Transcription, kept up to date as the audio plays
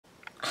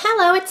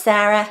Hello, it's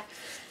Sarah.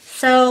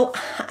 So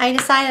I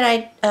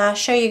decided I'd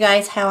show you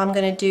guys how I'm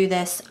going to do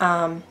this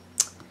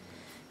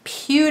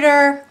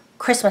pewter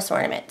Christmas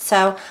ornament.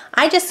 So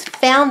I just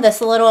found this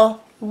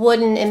little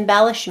wooden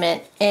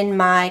embellishment in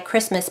my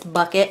Christmas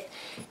bucket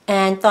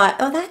and thought,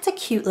 oh, that's a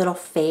cute little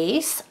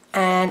face.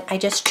 And I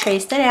just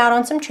traced it out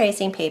on some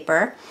tracing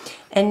paper.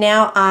 And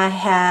now I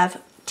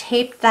have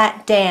taped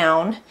that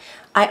down.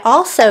 I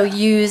also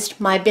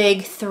used my big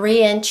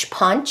 3-inch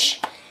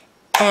punch,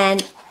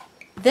 and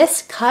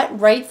this cut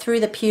right through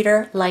the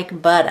pewter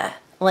like butter.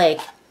 Like,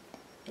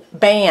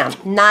 bam.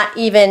 Not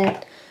even,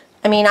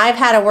 I mean, I've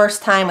had a worse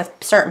time with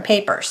certain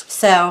papers.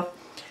 So,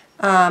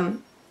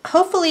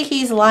 hopefully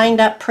he's lined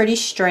up pretty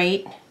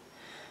straight.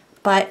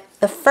 But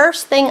the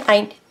first thing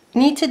I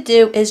need to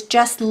do is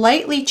just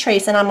lightly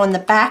trace, and I'm on the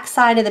back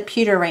side of the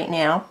pewter right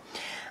now.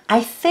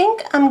 I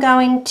think I'm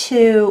going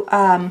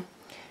to,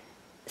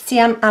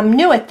 see, I'm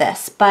new at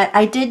this, but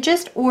I did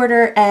just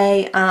order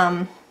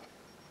a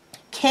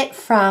kit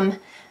from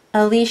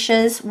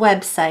Alicia's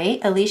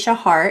website, Alicia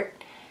Hart,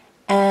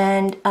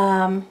 and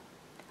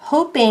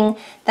hoping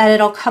that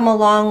it'll come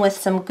along with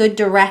some good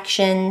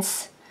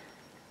directions.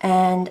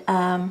 And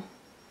I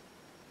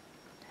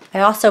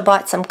also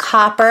bought some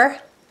copper.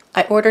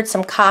 I ordered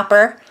some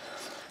copper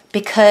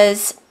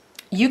because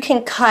you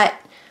can cut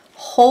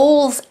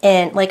holes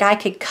in, like I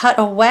could cut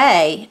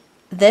away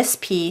this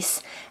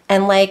piece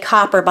and lay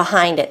copper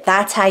behind it.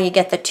 That's how you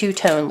get the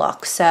two-tone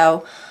look.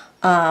 So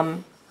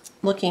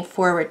looking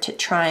forward to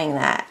trying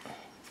that.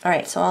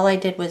 Alright, so all I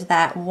did was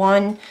that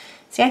one.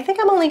 See, I think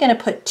I'm only going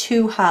to put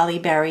 2 holly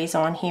berries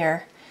on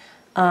here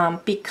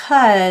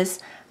because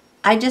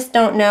I just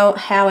don't know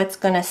how it's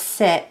going to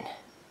sit.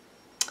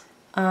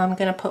 I'm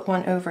going to put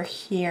one over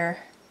here.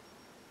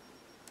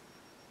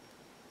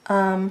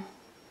 I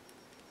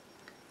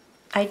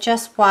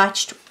just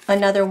watched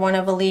another one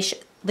of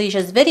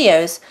Alicia's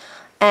videos,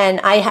 and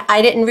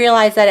I didn't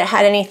realize that it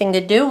had anything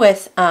to do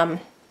with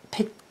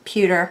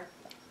pewter.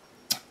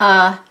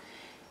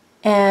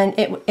 And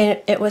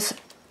it was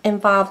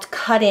involved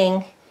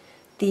cutting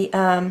the,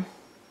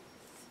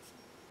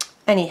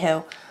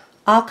 anywho,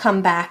 I'll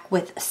come back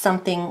with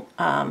something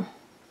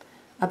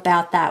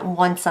about that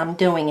once I'm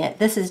doing it.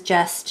 This is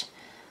just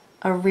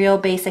a real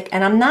basic,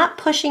 and I'm not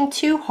pushing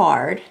too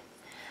hard.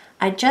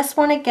 I just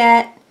want to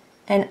get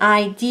an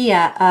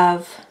idea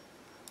of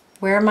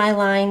where my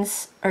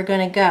lines are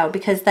going to go,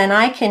 because then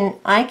I can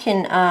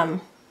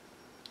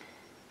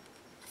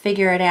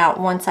figure it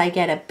out once I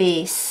get a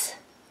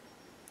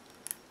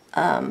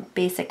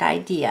basic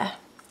idea.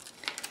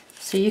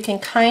 So you can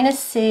kind of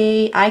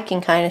see, I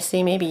can kind of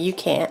see, maybe you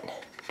can't,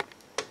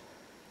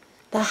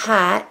 the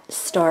hat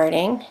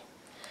starting.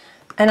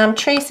 And I'm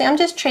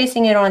just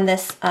tracing it on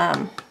this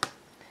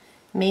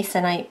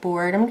Masonite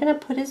board. I'm going to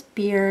put his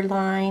beard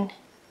line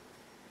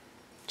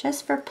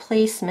just for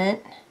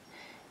placement.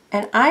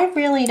 And I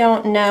really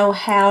don't know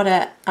how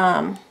to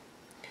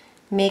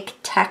make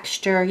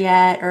texture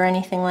yet or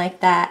anything like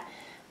that,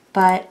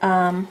 but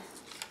I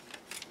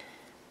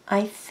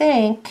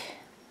think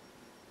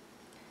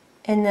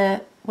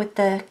with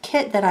the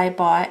kit that I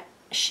bought,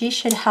 she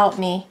should help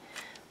me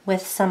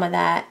with some of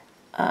that.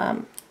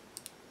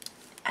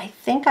 I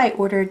think I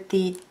ordered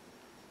the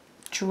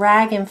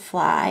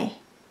dragonfly.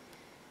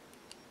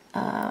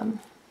 It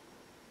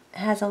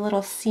has a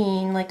little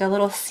scene, like a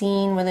little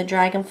scene with a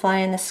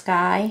dragonfly in the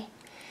sky,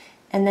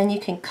 and then you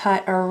can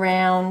cut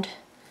around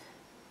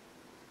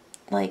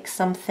like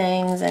some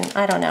things, and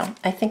I don't know.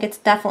 I think it's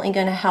definitely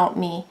going to help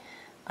me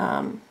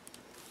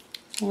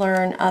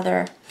learn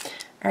other.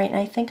 Alright, and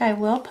I think I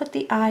will put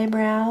the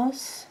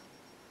eyebrows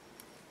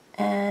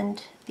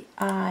and the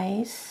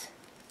eyes.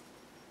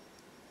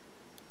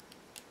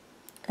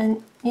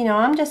 And, you know,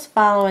 I'm just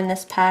following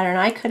this pattern.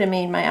 I could have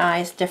made my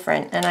eyes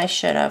different, and I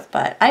should have,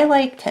 but I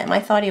liked him. I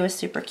thought he was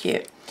super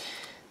cute.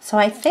 So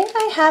I think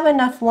I have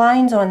enough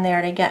lines on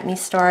there to get me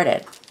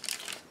started.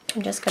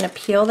 I'm just going to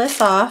peel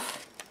this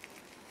off.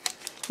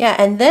 Yeah,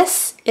 and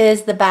this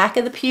is the back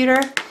of the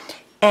pewter,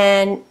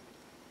 and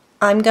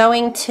I'm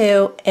going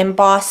to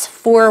emboss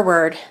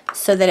forward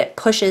so that it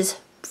pushes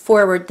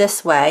forward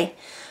this way.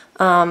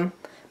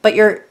 But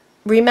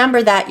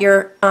remember that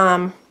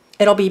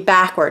it'll be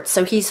backwards,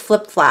 so he's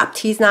flip-flopped.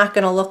 He's not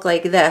going to look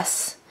like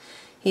this.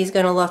 He's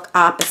going to look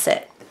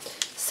opposite.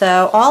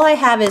 So all I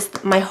have is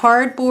my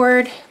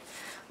hardboard.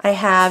 I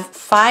have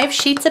 5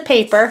 sheets of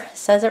paper, it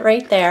says it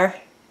right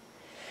there.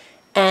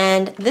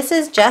 And this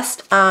is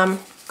just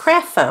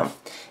craft foam.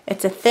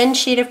 It's a thin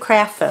sheet of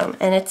craft foam,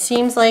 and it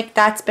seems like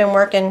that's been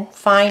working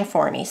fine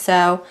for me.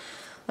 So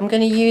I'm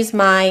going to use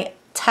my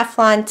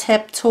Teflon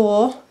tip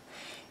tool,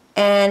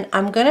 and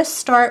I'm going to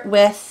start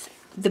with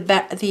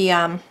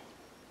the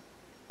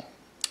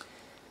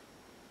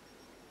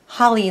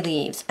holly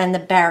leaves and the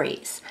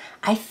berries.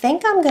 I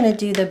think I'm going to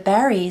do the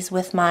berries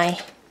with my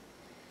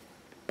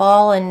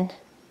ball and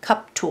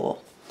cup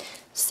tool.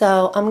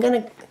 So I'm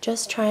going to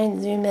just try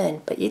and zoom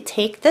in. But you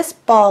take this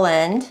ball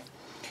end,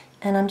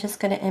 and I'm just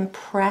going to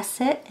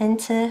impress it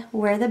into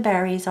where the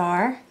berries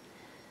are.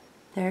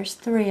 There's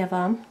 3 of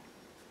them.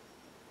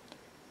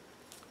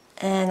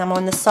 and I'm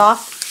on the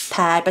soft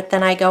pad, but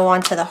then I go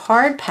onto the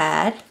hard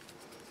pad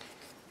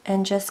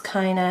and just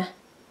kind of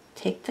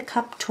take the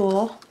cup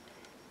tool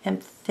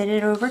and fit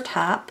it over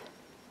top.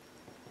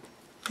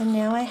 And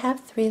now I have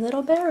 3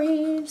 little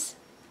berries.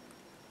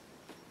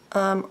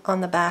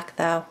 On the back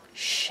though,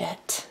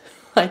 shit,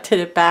 I did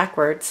it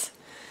backwards.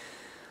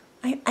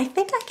 I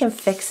think I can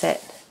fix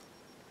it.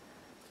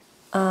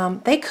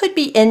 They could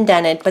be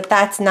indented, but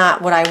that's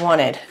not what I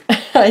wanted.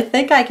 I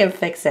think I can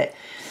fix it.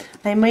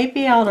 I might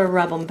be able to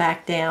rub them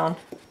back down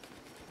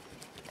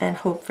and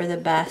hope for the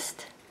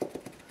best.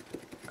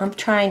 I'm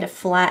trying to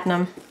flatten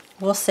them.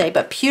 We'll see.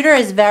 But pewter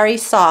is very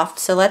soft,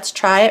 so let's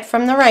try it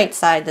from the right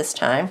side this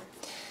time.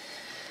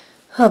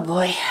 Oh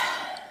boy.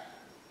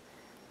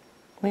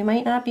 We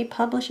might not be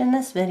publishing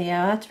this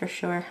video, that's for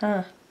sure,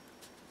 huh?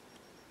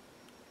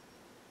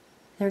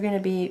 They're going to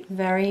be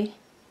very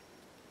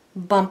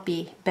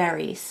bumpy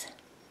berries.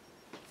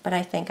 But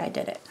I think I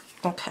did it.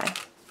 Okay.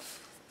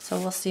 So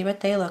we'll see what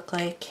they look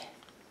like.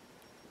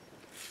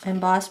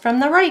 Embossed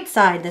from the right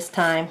side this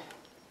time.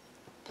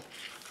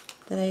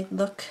 Do they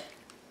look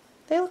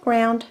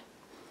round.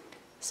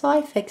 So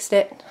I fixed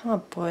it.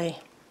 Oh boy.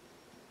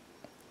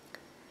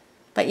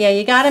 But yeah,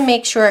 you got to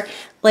make sure,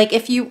 like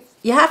if you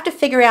have to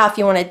figure out if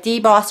you want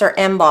to deboss or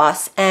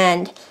emboss,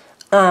 and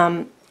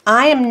I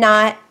am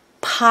not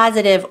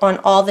positive on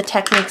all the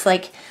techniques.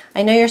 Like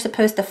I know you're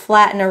supposed to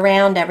flatten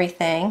around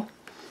everything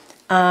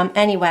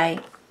anyway,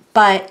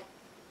 but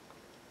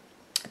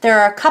there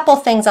are a couple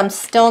things I'm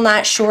still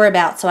not sure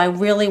about, so I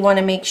really want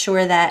to make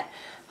sure that,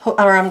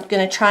 or I'm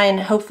going to try and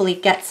hopefully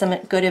get some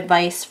good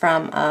advice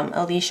from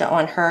Alicia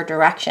on her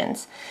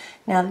directions.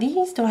 Now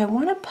these, do I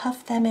want to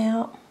puff them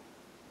out?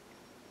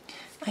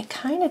 I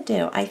kind of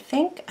do. I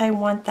think I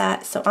want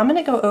that, so I'm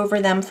going to go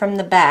over them from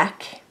the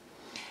back,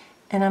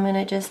 and I'm going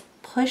to just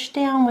push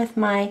down with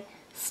my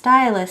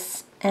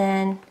stylus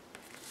and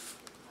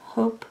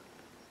hope.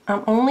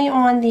 I'm only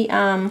on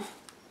the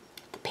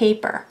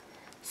paper,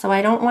 so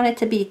I don't want it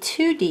to be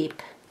too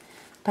deep,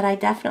 but I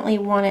definitely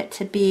want it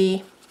to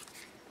be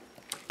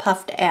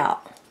puffed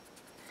out.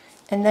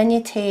 And then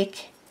you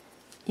take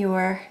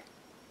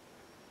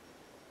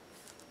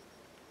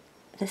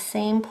the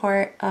same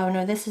part, oh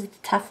no, this is the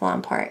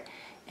Teflon part,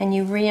 and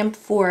you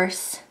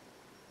reinforce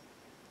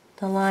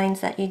the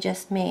lines that you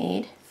just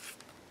made.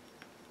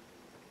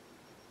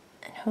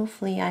 And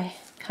hopefully I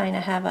kind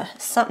of have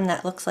something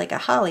that looks like a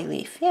holly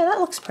leaf. Yeah, that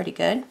looks pretty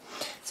good.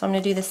 So I'm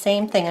going to do the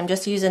same thing. I'm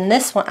just using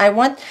this one.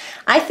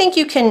 I think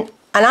you can,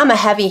 and I'm a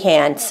heavy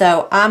hand,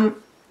 so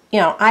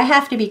I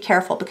have to be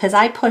careful because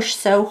I push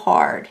so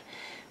hard.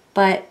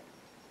 But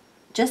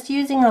just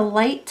using a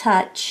light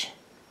touch,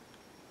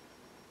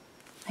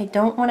 I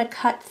don't want to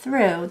cut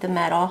through the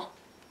metal.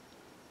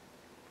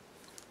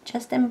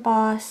 Just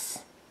emboss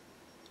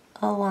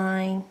a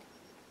line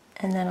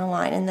and then a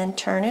line, and then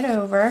turn it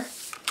over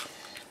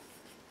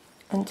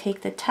and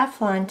take the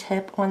Teflon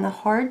tip on the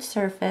hard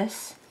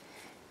surface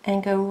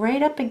and go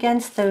right up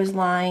against those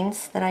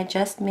lines that I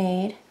just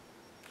made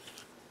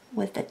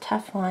with the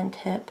Teflon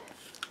tip.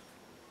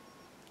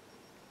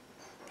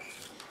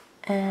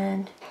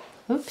 And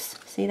oops,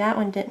 see, that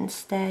one didn't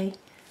stay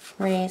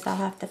raised. I'll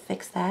have to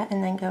fix that,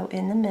 and then go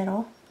in the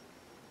middle.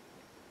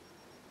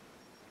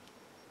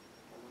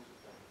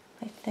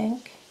 I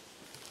think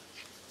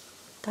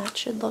that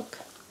should look,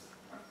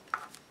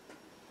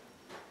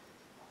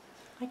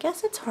 I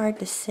guess it's hard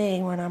to see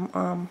when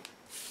I'm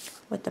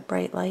with the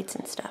bright lights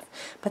and stuff,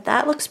 but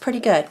that looks pretty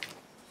good.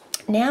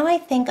 Now I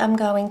think I'm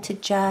going to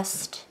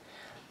just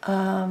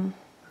I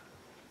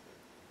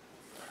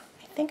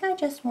think I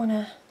just want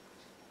to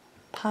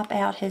pop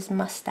out his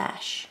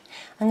mustache.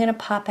 I'm going to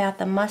pop out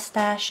the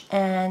mustache,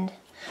 and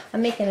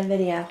I'm making a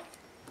video.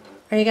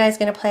 Are you guys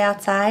going to play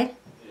outside?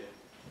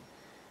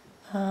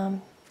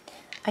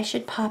 I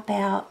should pop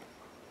out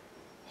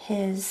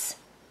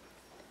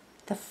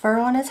the fur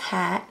on his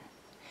hat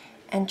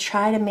and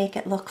try to make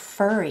it look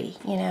furry,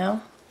 you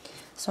know?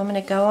 So I'm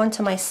going to go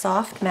onto my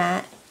soft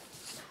mat.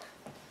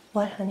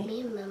 What, honey?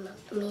 Me and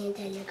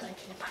Daddy are going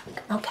to the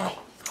park. Okay,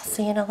 I'll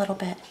see you in a little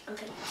bit.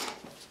 Okay.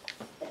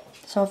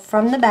 So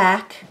from the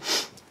back,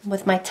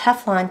 with my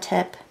Teflon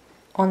tip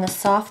on the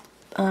soft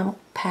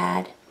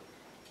pad,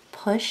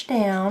 push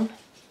down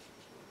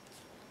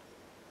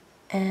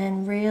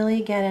and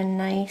really get a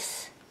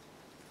nice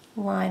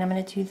line. I'm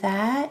going to do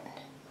that,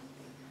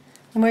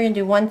 and we're going to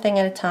do one thing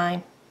at a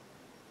time.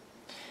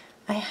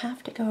 I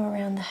have to go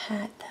around the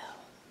hat though.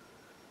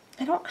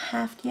 I don't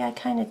have to, yeah, I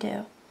kind of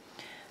do.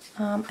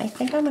 I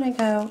think I'm going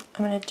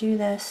to do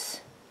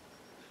this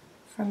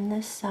from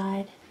this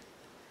side.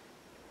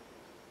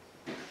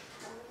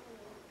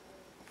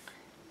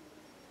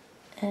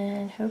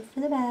 And hope for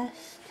the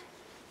best.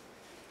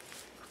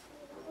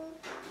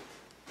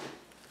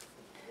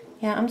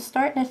 Yeah, I'm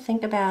starting to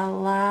think about a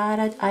lot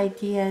of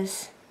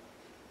ideas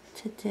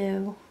to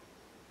do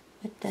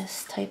with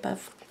this type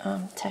of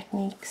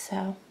technique.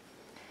 So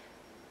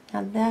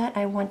now that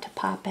I want to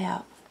pop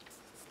out.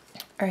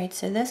 Alright,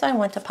 so this I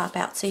want to pop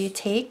out. So you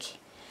take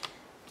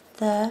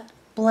the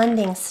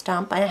blending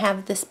stump, I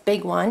have this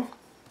big one,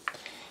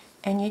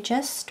 and you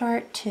just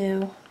start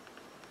to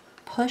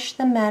push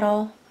the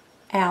metal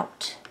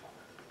out.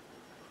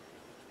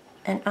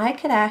 And I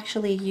could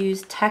actually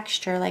use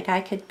texture, like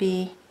I could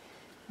be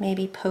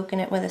maybe poking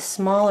it with a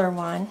smaller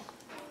one.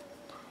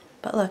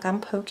 But look, I'm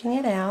poking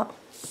it out.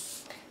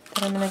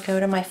 Then I'm going to go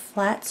to my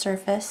flat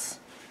surface.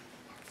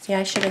 See,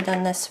 I should have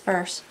done this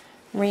first.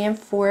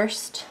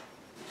 Reinforced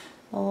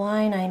the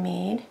line I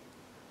made.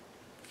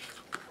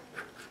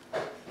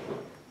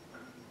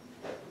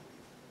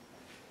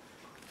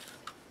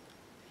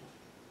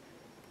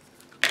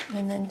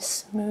 And then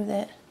smooth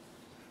it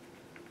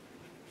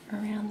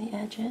around the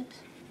edges.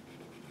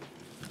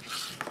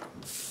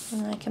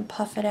 And I can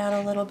puff it out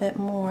a little bit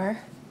more.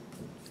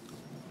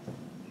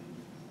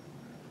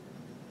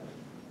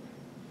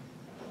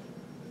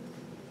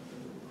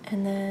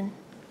 And then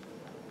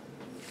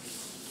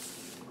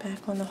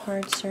back on the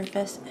hard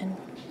surface and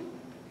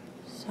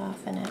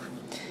soften it.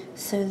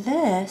 So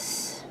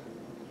this,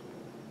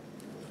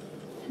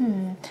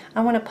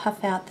 I want to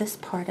puff out this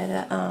part of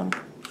the,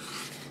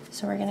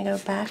 so we're going to go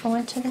back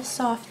onto the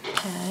soft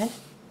pad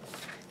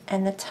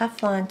and the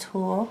Teflon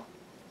tool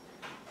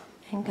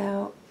and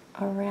go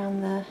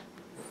around the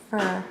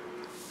fur.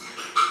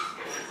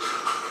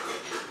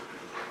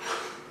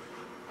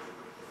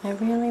 I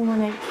really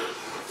want to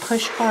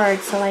push hard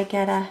so I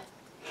get a,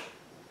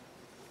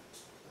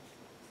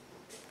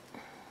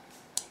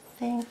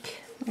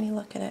 let me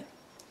look at it.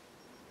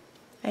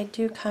 I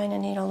do kind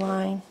of need a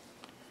line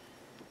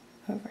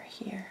over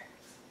here.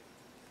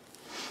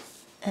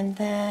 And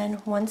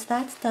then once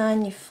that's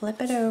done, you flip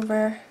it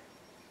over.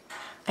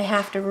 I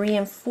have to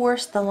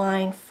reinforce the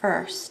line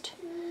first.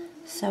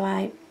 So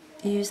I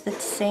use the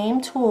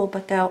same tool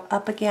but go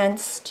up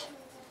against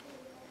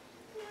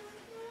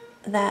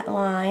that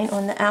line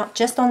on the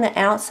just on the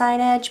outside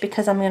edge,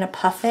 because I'm going to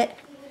puff it.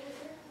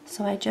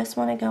 So I just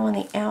want to go on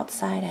the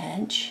outside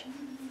edge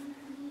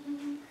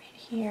right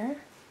here.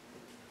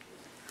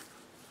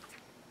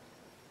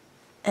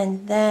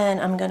 And then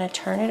I'm going to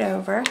turn it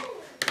over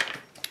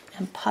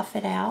and puff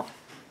it out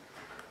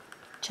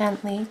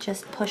gently,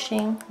 just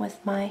pushing with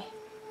my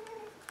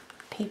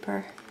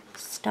paper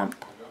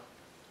stump.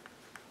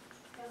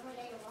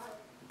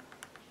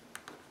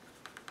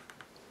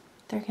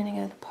 They're going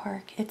to go to the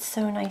park. It's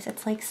so nice.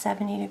 It's like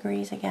 70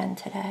 degrees again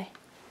today.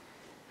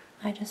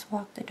 I just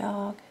walked the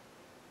dog.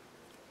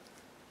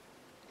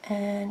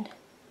 And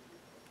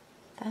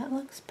that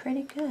looks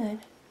pretty good.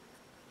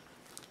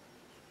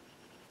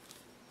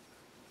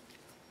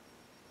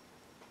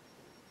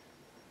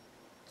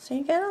 So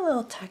you get a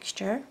little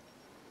texture.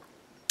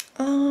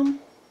 I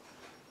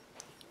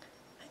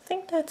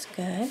think that's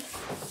good.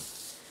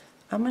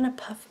 I'm going to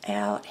puff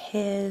out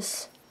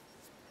his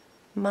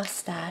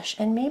mustache,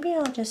 and maybe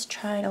I'll just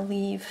try to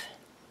leave,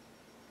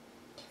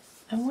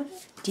 I want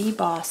to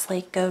deboss,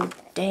 like go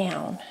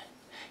down.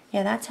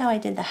 Yeah, that's how I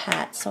did the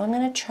hat. So I'm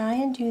going to try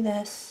and do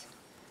this.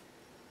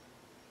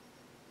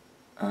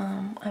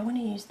 I want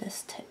to use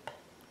this tip.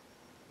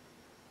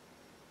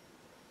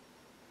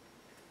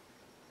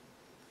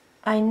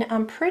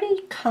 I'm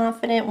pretty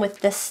confident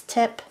with this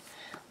tip,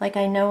 like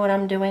I know what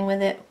I'm doing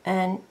with it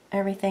and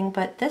everything,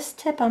 but this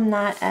tip I'm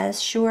not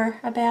as sure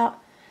about,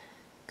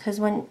 because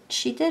when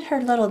she did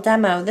her little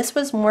demo, this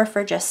was more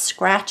for just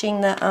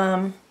scratching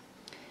the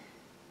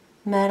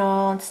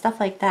metal and stuff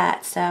like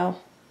that. So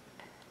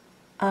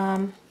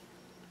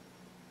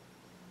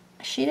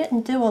she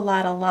didn't do a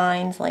lot of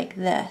lines like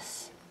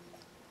this.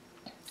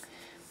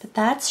 But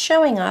that's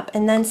showing up,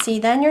 and then see,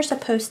 then you're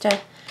supposed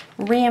to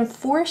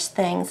reinforce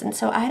things, and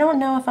so I don't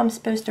know if I'm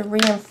supposed to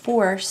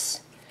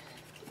reinforce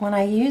when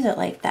I use it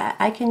like that.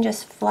 I can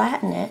just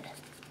flatten it.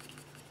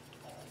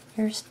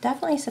 You're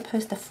definitely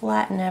supposed to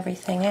flatten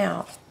everything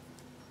out.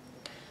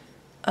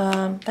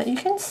 But you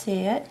can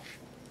see it.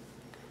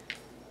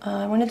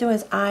 I want to do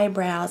his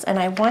eyebrows, and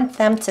I want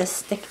them to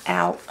stick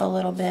out a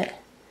little bit.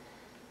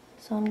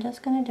 So I'm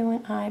just going to do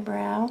an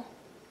eyebrow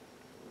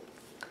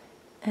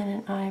and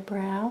an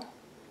eyebrow.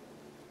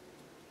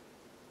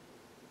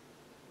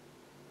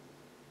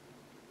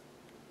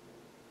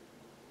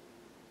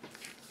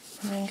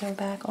 And then go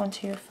back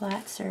onto your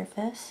flat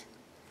surface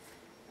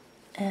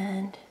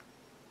and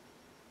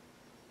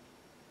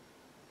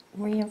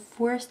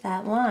reinforce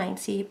that line.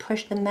 See, you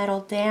push the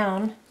metal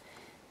down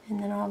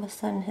and then all of a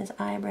sudden his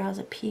eyebrows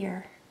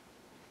appear.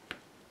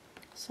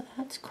 So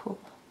that's cool.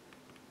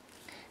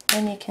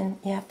 Then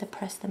you have to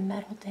press the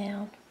metal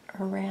down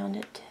around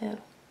it too.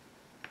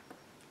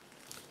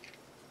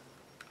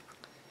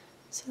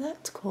 So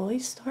that's cool.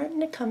 He's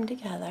starting to come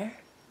together.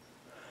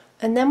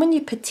 And then when you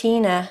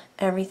patina,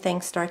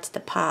 everything starts to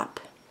pop.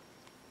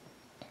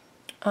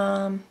 Do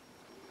I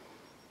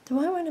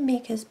want to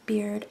make his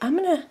beard? I'm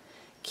going to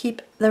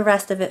keep the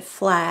rest of it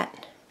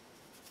flat.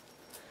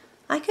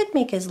 I could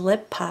make his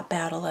lip pop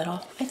out a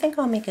little. I think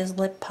I'll make his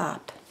lip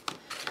pop.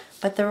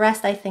 But the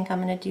rest I think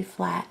I'm going to do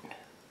flat.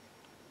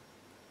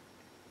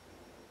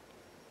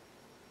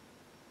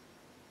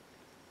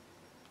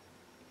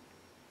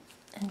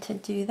 And to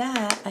do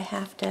that, I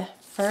have to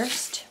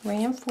first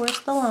reinforce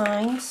the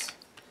lines.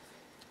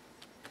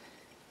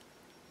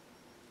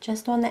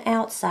 just on the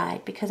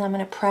outside, because I'm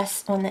going to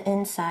press on the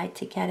inside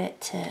to get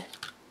it to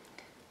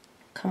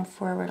come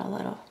forward a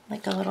little,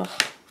 like a little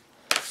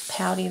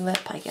pouty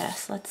lip, I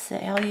guess. Let's see,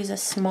 I'll use a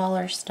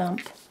smaller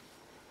stump.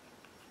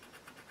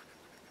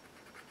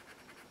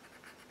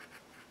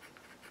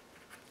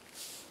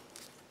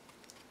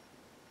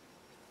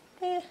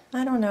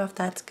 I don't know if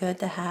that's good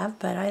to have,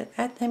 but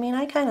I mean,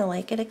 I kind of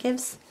like it. It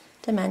gives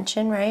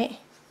dimension, right?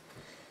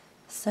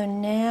 So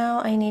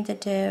now I need to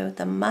do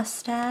the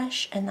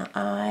mustache and the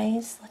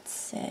eyes. Let's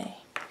see. I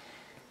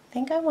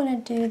think I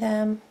want to do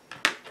them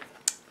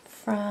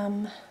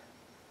from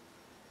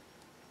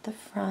the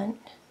front.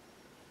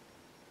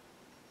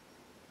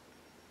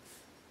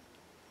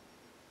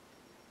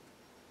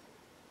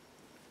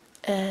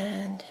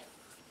 And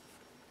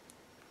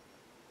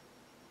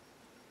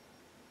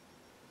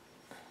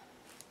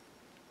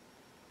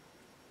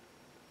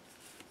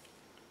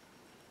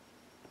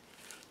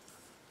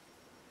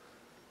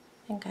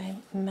I think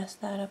I messed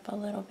that up a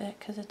little bit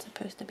because it's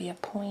supposed to be a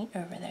point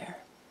over there.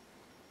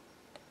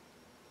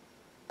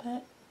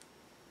 But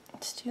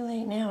it's too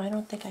late now. I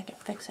don't think I can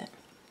fix it.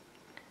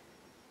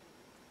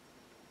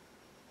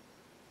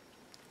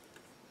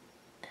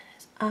 And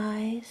his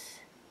eyes.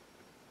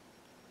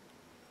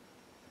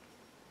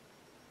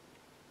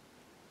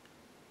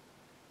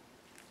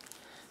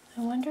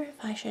 I wonder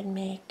if I should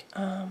make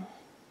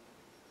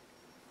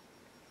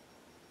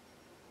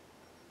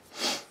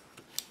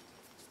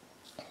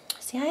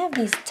see, I have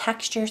these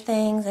texture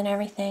things and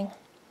everything.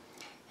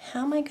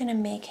 How am I going to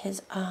make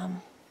his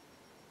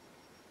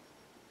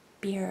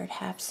beard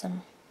have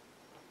some,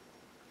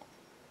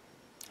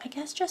 I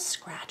guess just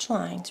scratch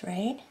lines,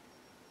 right?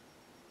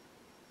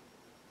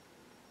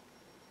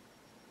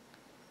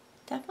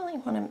 Definitely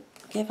want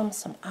to give him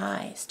some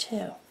eyes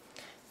too.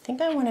 I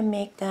think I want to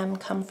make them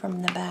come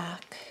from the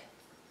back.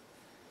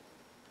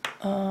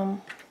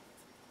 On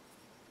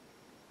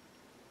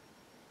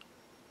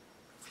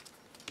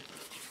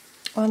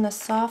the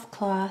soft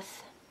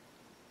cloth,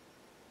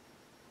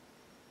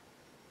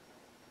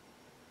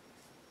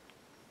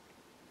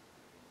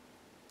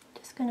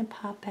 just going to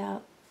pop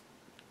out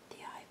the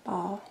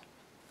eyeball.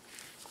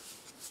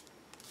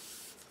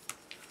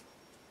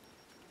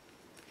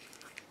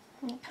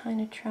 And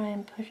kind of try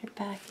and push it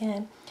back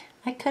in.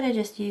 I could have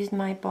just used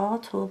my ball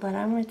tool, but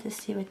I wanted to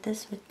see what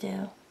this would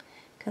do,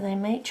 because I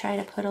might try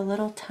to put a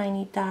little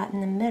tiny dot in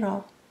the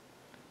middle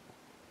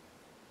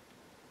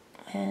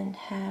and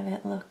have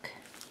it look.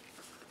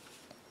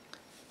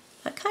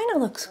 That kind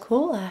of looks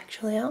cool,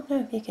 actually. I don't know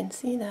if you can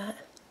see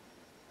that.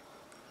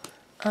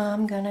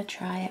 I'm gonna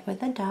try it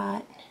with a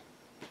dot,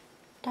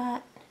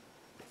 dot,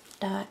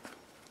 dot.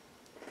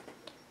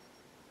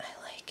 I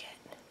like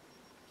it.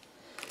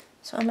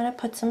 So I'm gonna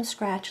put some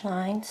scratch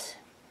lines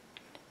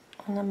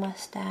on the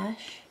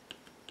mustache,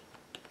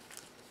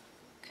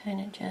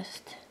 kind of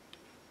just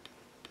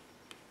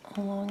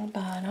along the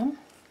bottom.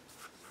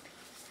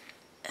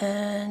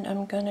 And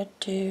I'm gonna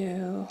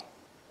do,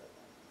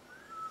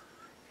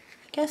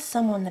 I guess,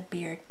 some on the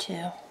beard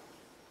too.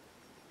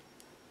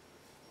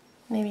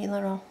 Maybe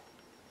little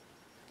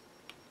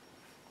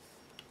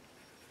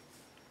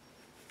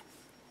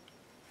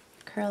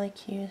curly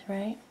cues,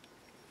 right?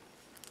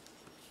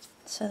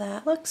 So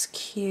that looks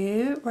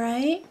cute,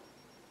 right?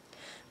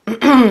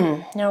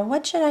 Now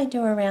what should I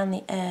do around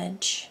the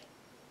edge?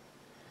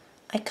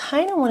 I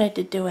kind of wanted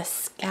to do a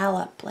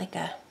scallop, like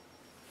a,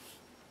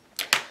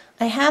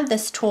 I have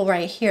this tool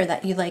right here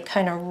that you like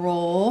kind of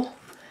roll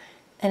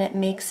and it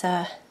makes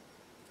a,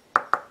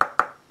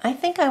 I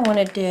think I want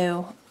to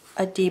do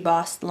a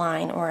debossed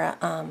line, or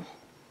a,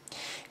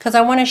 because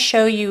I want to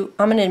show you,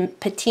 I'm going to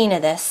patina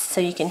this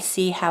so you can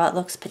see how it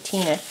looks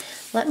patina.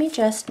 Let me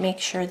just make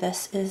sure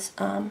this is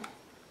dark.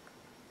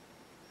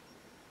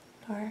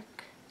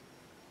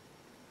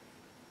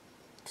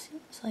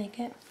 Seems like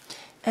it.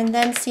 And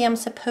then see, I'm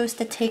supposed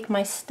to take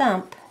my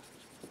stump,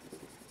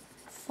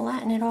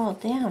 flatten it all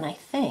down, I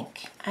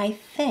think.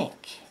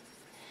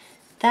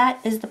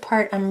 That is the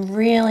part I'm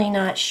really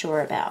not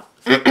sure about.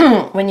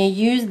 When you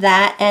use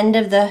that end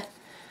of the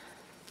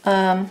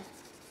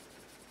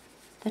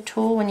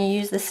tool, when you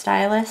use the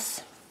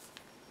stylus,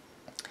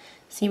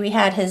 see, we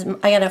had his,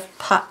 I gotta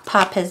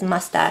pop his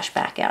mustache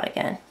back out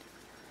again.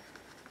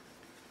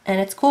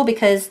 And it's cool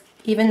because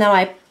even though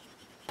I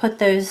put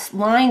those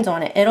lines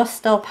on it, it'll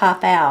still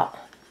pop out.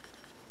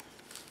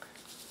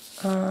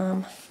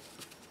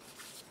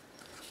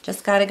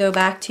 Just got to go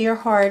back to your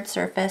hard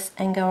surface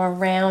and go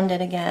around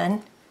it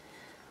again,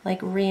 like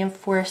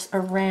reinforce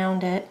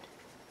around it,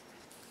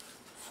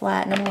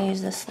 flatten. I'm going to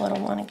use this little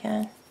one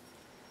again.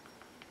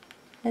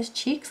 His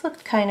cheeks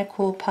looked kind of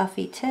cool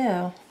puffy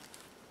too.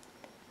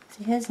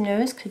 See, his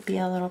nose could be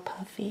a little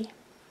puffy,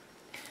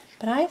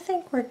 but I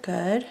think we're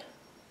good.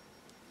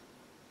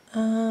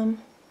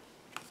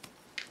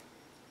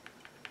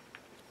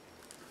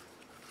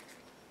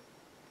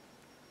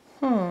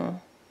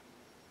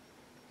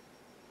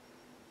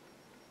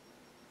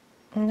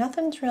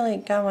 Nothing's really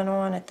going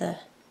on at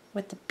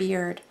with the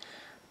beard.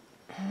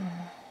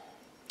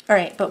 All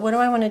right, but what do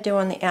I want to do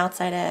on the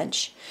outside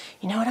edge?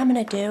 You know what I'm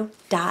going to do?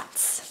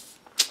 Dots.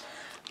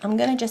 I'm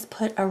going to just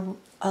put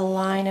a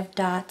line of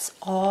dots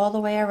all the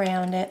way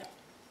around it.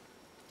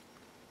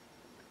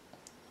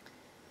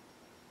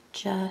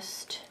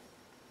 Just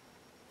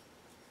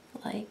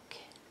like,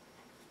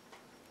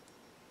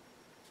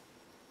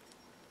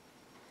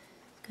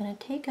 going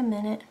to take a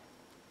minute.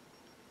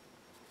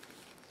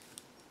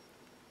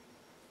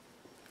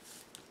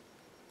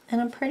 And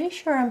I'm pretty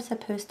sure I'm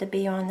supposed to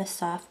be on the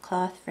soft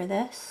cloth for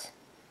this.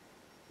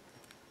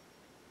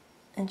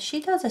 And she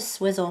does a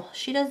swizzle.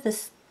 She does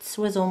this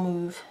swizzle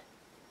move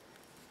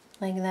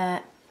like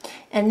that.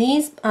 And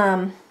these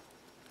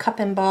cup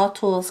and ball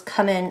tools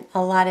come in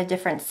a lot of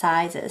different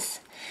sizes.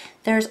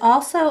 There's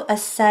also a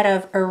set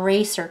of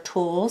eraser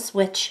tools,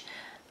 which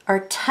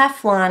are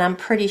Teflon, I'm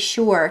pretty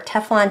sure,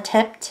 Teflon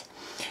tipped.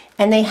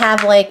 And they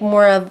have like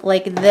more of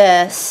like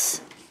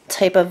this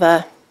type of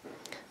a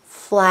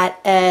flat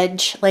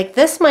edge. Like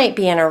this might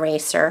be an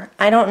eraser.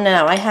 I don't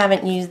know. I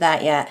haven't used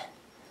that yet.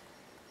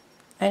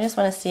 I just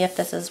want to see if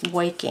this is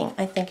working.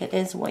 I think it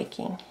is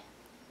working.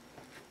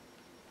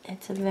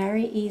 It's a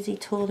very easy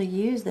tool to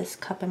use, this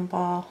cup and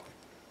ball.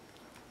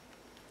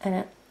 And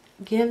it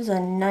gives a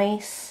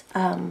nice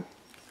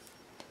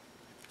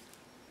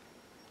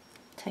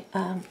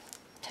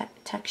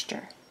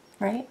texture,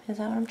 right? Is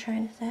that what I'm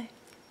trying to say?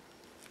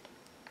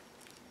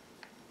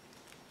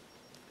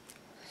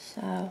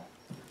 So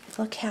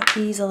look how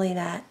easily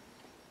that,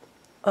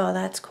 oh,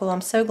 that's cool.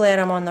 I'm so glad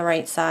I'm on the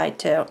right side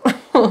too.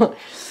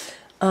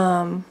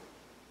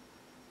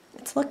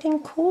 It's looking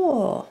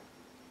cool.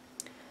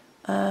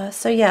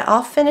 So yeah,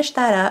 I'll finish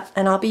that up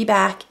and I'll be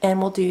back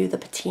and we'll do the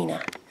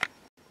patina.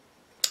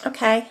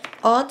 Okay,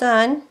 all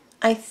done.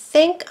 I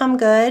think I'm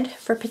good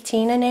for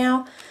patina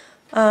now.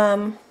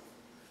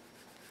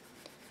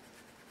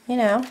 You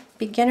know,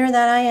 beginner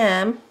that I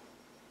am,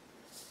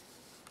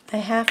 I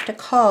have to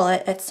call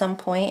it at some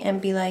point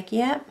and be like,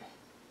 yep,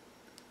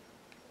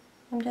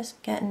 I'm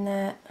just getting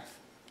that.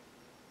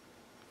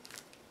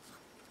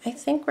 I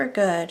think we're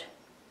good.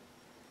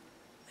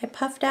 I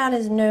puffed out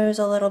his nose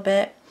a little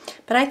bit,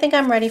 but I think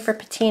I'm ready for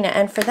patina.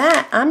 And for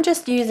that, I'm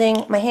just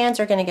using, my hands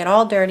are going to get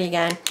all dirty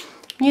again,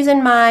 I'm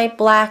using my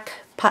black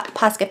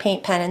Posca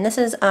paint pen, and this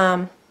is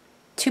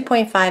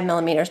 2.5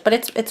 millimeters, but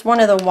it's one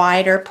of the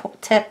wider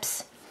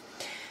tips.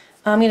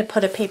 I'm going to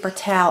put a paper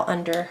towel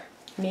under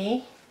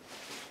me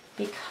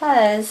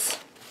because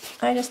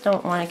I just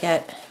don't want to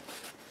get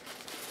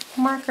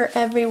marker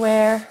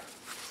everywhere.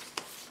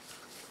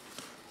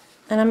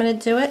 And I'm going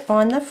to do it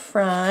on the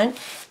front.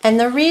 And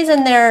the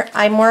reason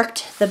I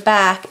marked the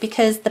back,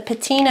 because the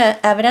patina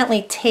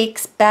evidently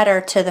takes better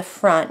to the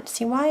front.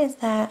 See, why is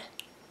that?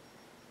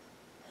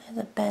 There's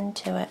a bend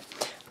to it.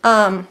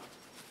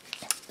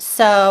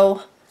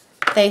 So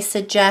they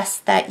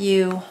suggest that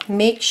you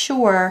make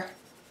sure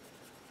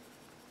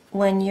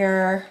when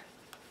you're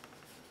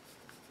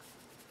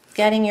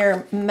getting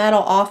your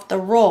metal off the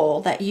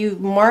roll that you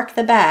mark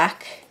the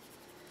back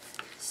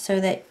so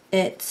that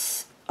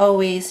it's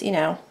always, you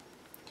know,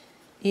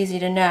 easy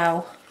to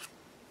know.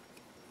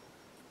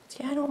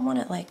 See, I don't want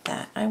it like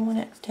that. I want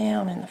it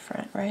down in the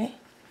front, right?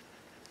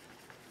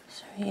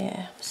 So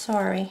yeah,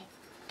 sorry.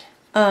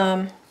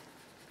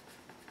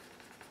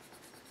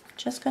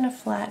 Just going to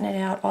flatten it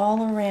out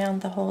all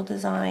around the whole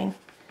design,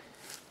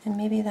 and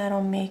maybe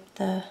that'll make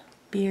the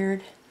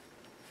beard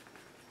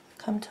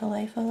come to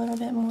life a little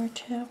bit more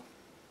too.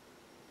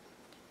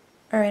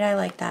 Alright, I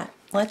like that.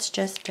 Let's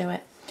just do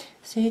it.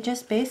 So you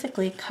just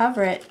basically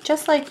cover it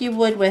just like you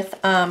would with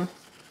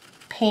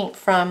paint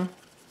from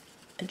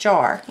a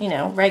jar, you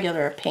know,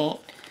 regular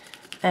paint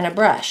and a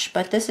brush.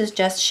 But this is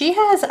just, she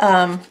has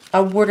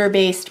a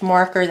water-based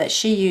marker that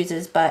she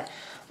uses, but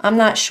I'm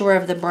not sure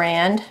of the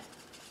brand.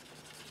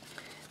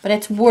 But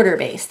it's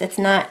water-based. It's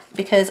not,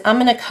 because I'm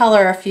going to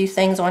color a few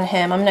things on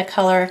him. I'm going to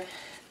color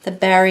the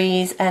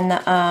berries and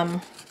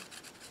the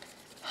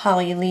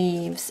holly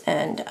leaves,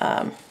 and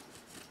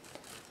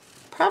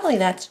probably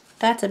that's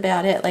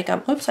about it. Like,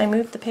 oops, I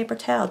moved the paper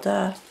towel,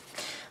 duh.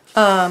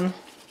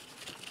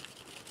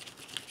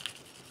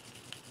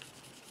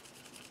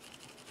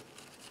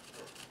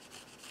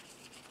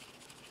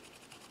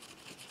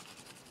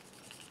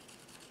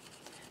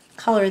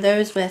 Color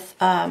those with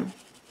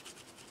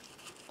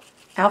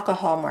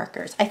alcohol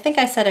markers. I think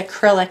I said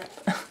acrylic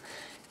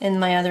in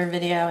my other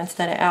video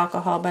instead of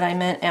alcohol, but I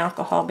meant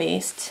alcohol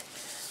based.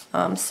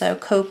 So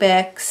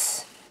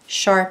Copics,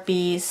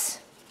 Sharpies,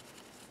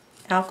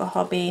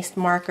 alcohol based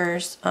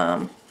markers,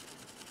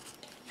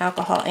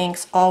 alcohol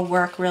inks all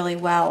work really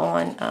well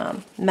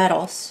on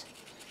metals.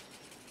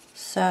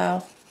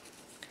 So,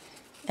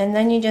 and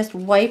then you just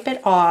wipe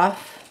it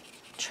off.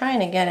 I'm trying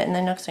to get it in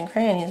the nooks and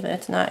crannies, but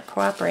it's not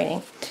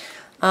cooperating.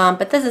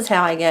 But this is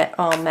how I get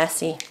all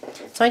messy.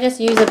 So I just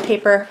use a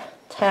paper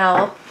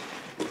towel,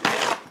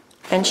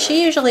 and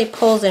she usually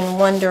pulls in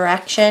one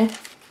direction.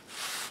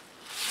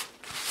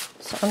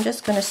 So I'm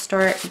just going to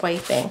start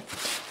wiping.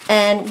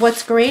 And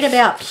what's great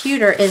about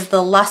pewter is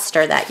the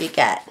luster that you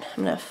get.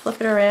 I'm going to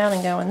flip it around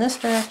and go in this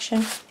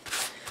direction.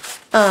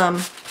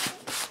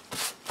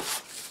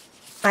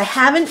 I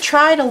haven't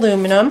tried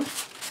aluminum,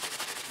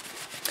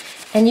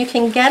 and you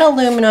can get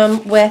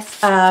aluminum with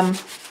a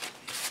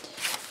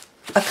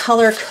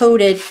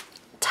color-coded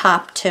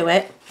top to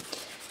it,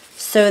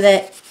 so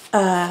that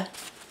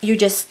you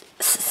just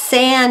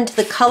sand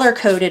the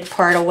color-coded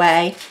part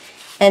away,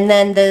 and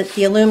then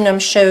the aluminum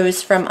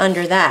shows from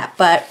under that.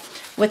 But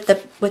with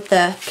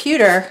the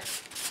pewter,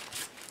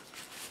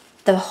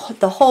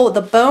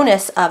 the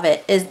bonus of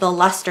it is the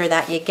luster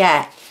that you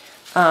get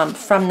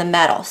from the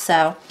metal.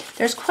 So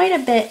there's quite a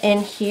bit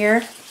in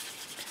here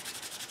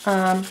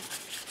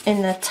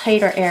in the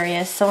tighter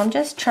areas. So I'm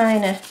just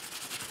trying to,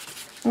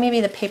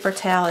 maybe the paper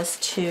towel is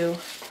too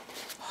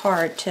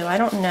hard too. I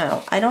don't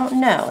know.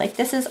 Like,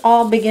 this is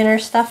all beginner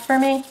stuff for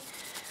me,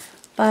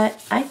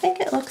 but I think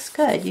it looks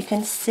good. You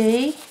can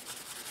see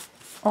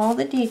all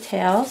the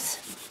details,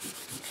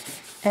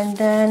 and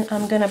then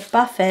I'm gonna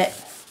buff it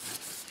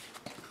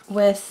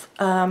with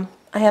I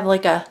have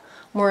like a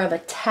more of a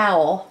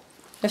towel.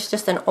 It's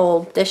just an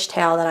old dish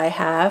towel that I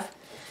have,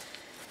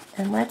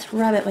 and let's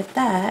rub it with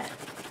that.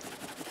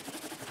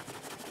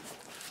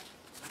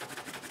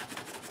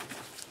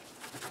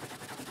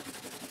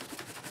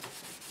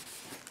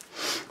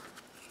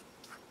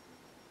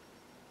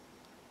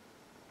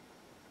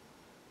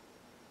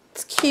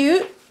 It's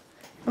cute.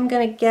 I'm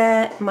gonna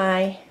get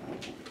my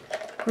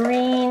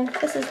green.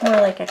 This is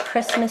more like a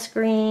Christmas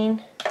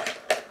green.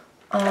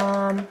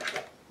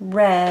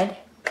 Red.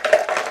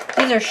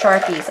 These are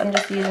Sharpies. I'm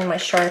just using my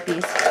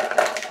Sharpies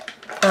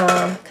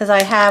because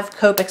I have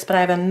Copics, but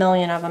I have a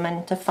million of them,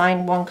 and to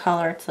find one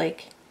color, it's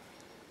like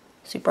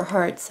super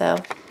hard. So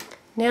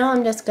now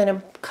I'm just going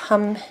to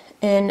come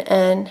in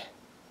and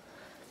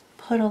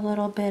put a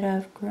little bit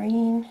of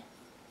green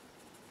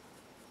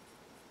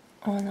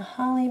on the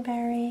holly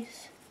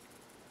berries.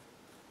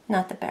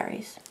 Not the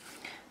berries,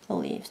 the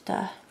leaves,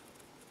 duh.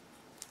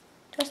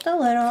 Just a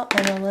little,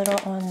 and a little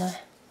on the,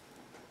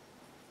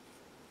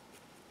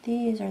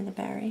 these are the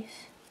berries.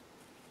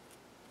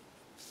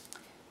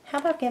 How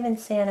about giving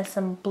Santa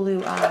some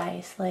blue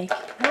eyes? Like,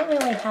 I don't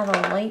really have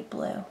a light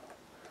blue.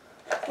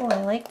 Oh,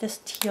 I like this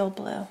teal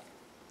blue.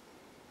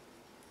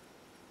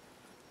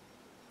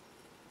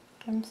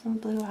 Give him some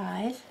blue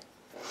eyes.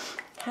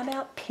 How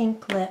about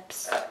pink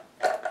lips?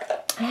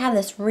 I have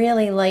this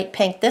really light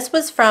pink. This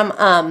was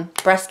from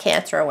breast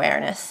cancer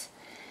awareness.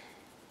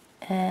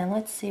 And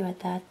let's see what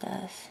that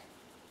does.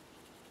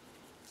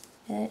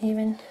 Did it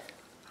even...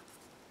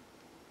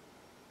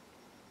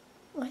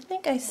 I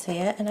think I see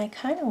it, and I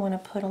kind of want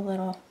to put a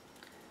little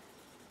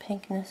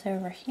pinkness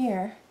over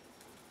here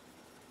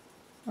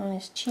on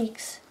his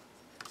cheeks.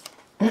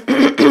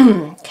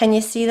 Can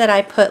you see that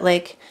I put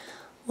like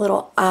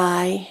little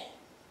eye,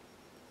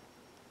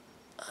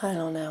 I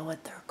don't know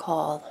what they're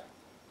called.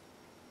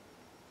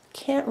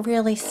 Can't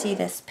really see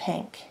this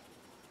pink.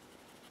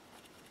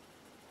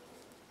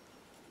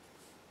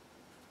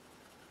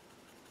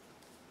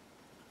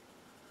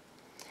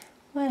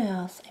 What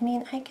else? I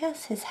mean, I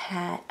guess his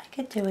hat. I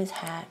could do his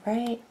hat,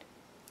 right?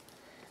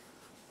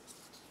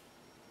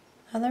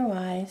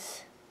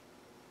 Otherwise,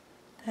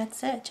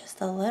 that's it. Just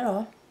a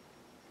little.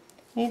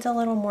 Needs a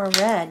little more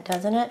red,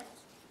 doesn't it?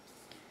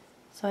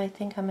 So I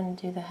think I'm going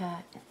to do the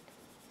hat.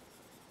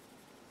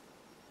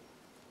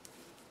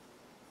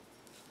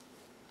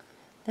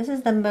 This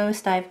is the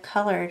most I've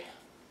colored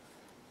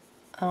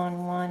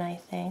on one, I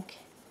think.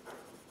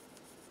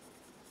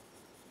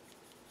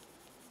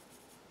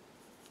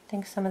 I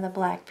think some of the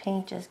black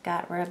paint just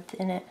got rubbed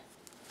in it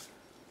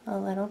a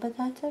little, but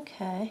that's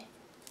okay.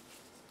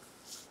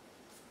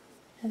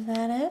 Is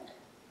that it?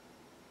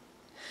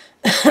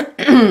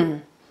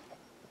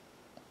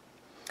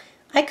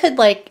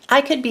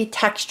 I could be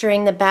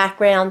texturing the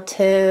background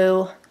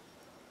too.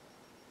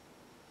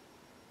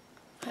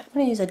 I'm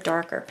going to use a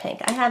darker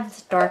pink. I have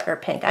this darker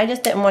pink. I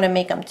just didn't want to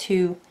make them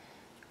too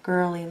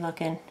girly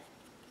looking.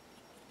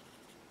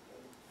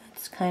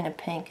 That's kind of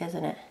pink,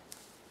 isn't it?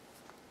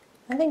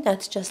 I think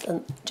that's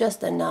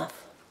just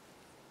enough.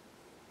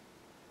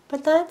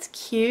 But that's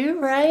cute,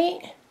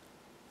 right?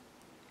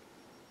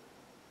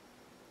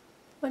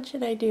 What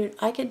should I do?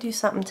 I could do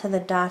something to the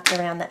dots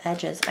around the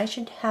edges. I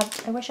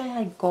wish I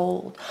had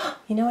gold.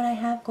 You know what? I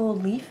have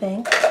gold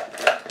leafing.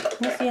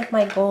 Let me see if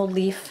my gold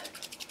leaf...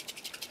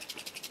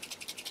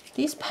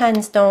 These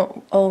pens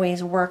don't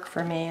always work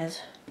for me.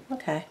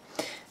 Okay.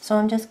 So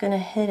I'm just going to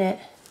hit it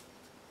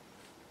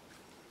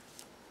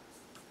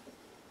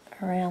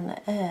around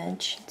the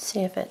edge and see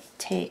if it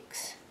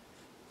takes.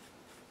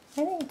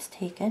 I think it's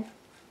taken.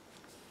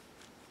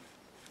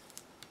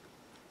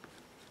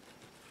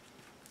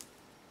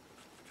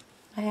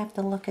 I have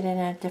to look at it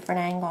at a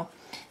different angle.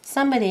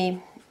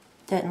 Somebody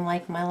didn't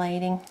like my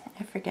lighting.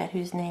 I forget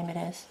whose name it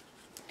is.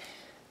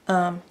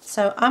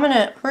 So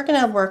we're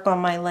gonna work on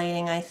my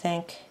lighting, I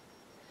think.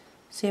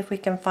 See if we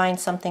can find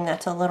something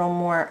that's a little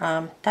more,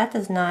 that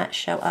does not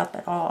show up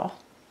at all.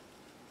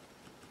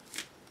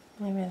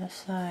 Maybe the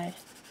side.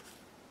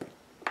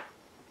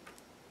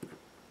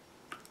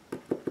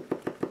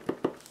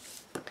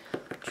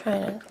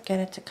 Trying to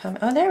get it to come.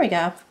 Oh, there we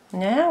go.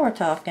 Now we're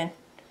talking.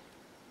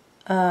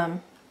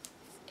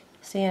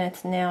 See, and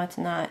now it's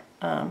not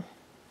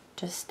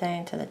just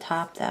staying to the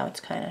top though.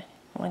 It's kind of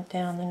went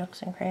down the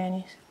nooks and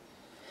crannies.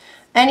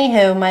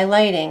 Anywho, my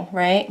lighting,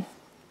 right?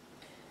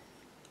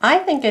 I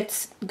think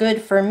it's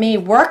good for me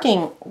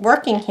working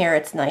here.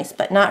 It's nice,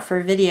 but not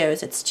for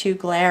videos. It's too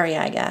glary,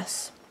 I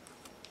guess.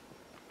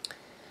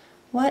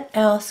 What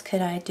else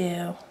could I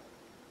do?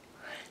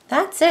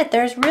 That's it.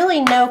 There's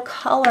really no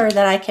color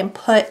that I can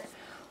put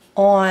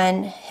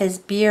on his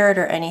beard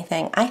or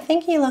anything. I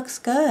think he looks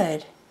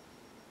good.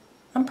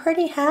 I'm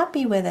pretty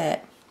happy with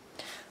it.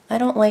 I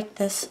don't like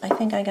this. I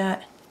think I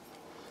got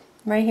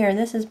right here.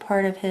 This is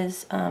part of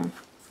his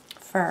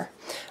fur.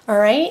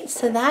 Alright,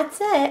 so that's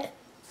it.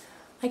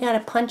 I got to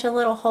punch a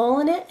little hole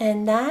in it,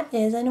 and that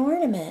is an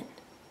ornament.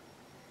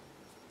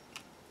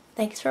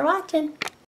 Thanks for watching.